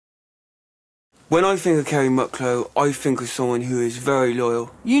When I think of Kerry Mucklowe, I think of someone who is very loyal.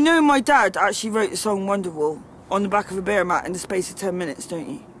 You know my dad actually wrote the song Wonderwall on the back of a beer mat in the space of 10 minutes, don't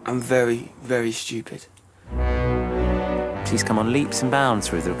you? I'm very, very stupid. She's come on leaps and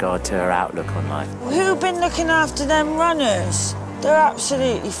bounds with regard to her outlook on life. Who been looking after them runners? They're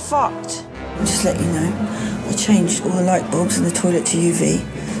absolutely fucked. I'll just let you know, I changed all the light bulbs in the toilet to UV,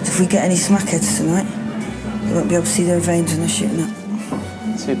 so if we get any smackheads tonight, they won't be able to see their veins when they're shooting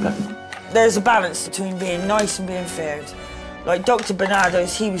up. Super. There's a balance between being nice and being feared. Like Dr.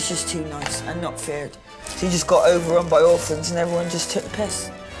 Bernardo's, he was just too nice and not feared. So he just got overrun by orphans and everyone just took the piss.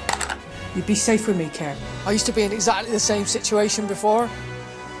 You'd be safe with me, Kerry. I used to be in exactly the same situation before,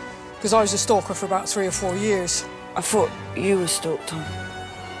 because I was a stalker for about 3 or 4 years. I thought you were stalked, Tom.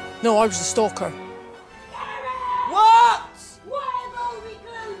 No, I was a stalker. What? Whatever we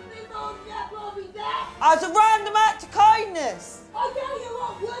do, we don't get what we get. As a random act of kindness. I tell you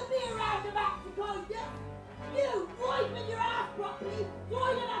what would be a random act of kindness. You wiping your ass properly,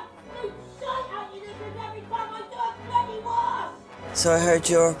 throwing an absolute shite at you every time I do a bloody wash. So I heard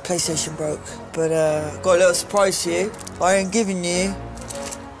your PlayStation broke, but got a little surprise for you. I ain't giving you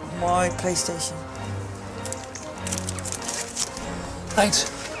my PlayStation.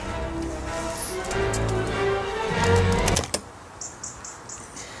 Thanks.